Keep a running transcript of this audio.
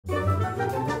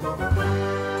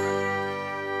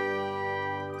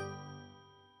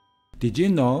Did you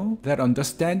know that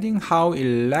understanding how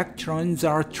electrons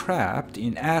are trapped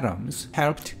in atoms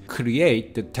helped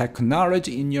create the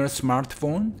technology in your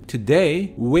smartphone?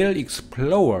 Today, we'll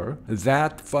explore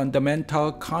that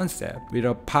fundamental concept with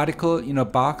a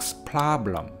particle-in-a-box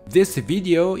problem. This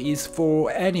video is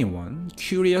for anyone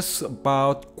curious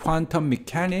about quantum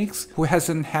mechanics who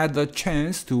hasn't had the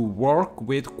chance to work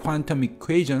with quantum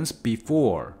equations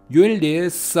before. You'll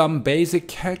need some basic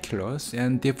calculus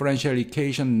and differential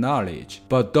equation knowledge,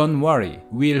 but don't worry,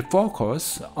 we'll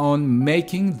focus on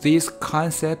making these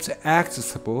concepts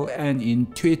accessible and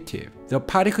intuitive. The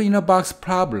particle-in-a-box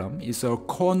problem is a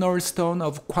cornerstone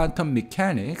of quantum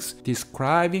mechanics,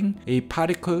 describing a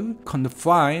particle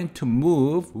confined to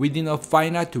move within a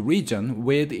finite region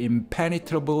with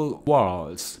impenetrable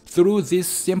walls. Through this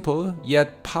simple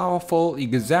yet powerful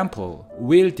example,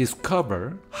 we'll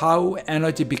discover how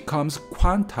energy becomes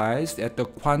quantized at the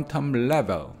quantum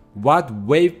level, what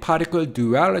wave-particle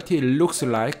duality looks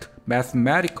like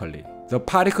mathematically. The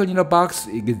particle-in-a-box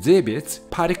exhibits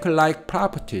particle-like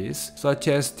properties such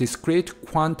as discrete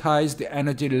quantized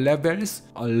energy levels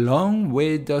along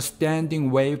with the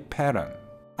standing wave pattern.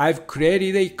 I've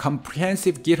created a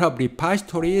comprehensive GitHub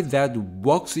repository that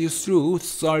walks you through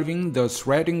solving the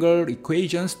Schrödinger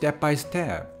equation step by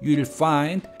step. You'll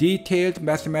find detailed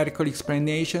mathematical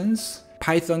explanations,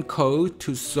 Python code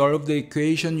to solve the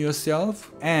equation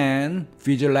yourself, and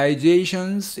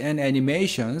visualizations and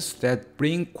animations that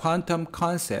bring quantum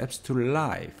concepts to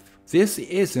life. This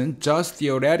isn't just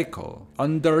theoretical.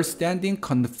 Understanding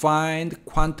confined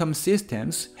quantum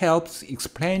systems helps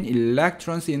explain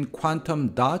electrons in quantum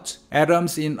dots,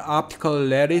 atoms in optical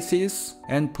lattices,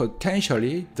 and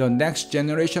potentially the next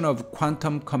generation of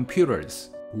quantum computers.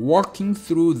 Working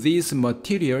through these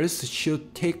materials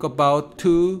should take about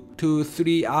 2 to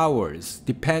 3 hours,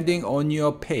 depending on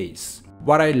your pace.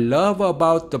 What I love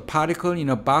about the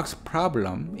particle-in-a-box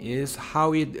problem is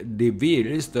how it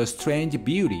reveals the strange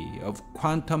beauty of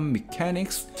quantum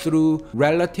mechanics through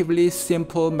relatively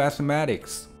simple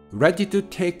mathematics. Ready to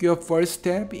take your first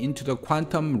step into the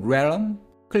quantum realm?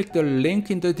 Click the link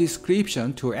in the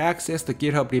description to access the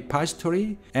GitHub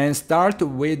repository and start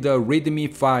with the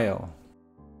README file.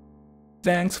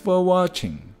 Thanks for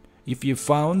watching. If you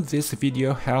found this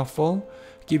video helpful,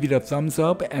 give it a thumbs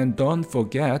up and don't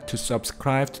forget to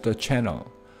subscribe to the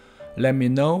channel. Let me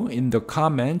know in the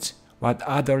comments what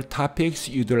other topics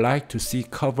you'd like to see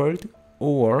covered,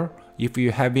 or if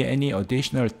you have any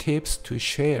additional tips to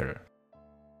share.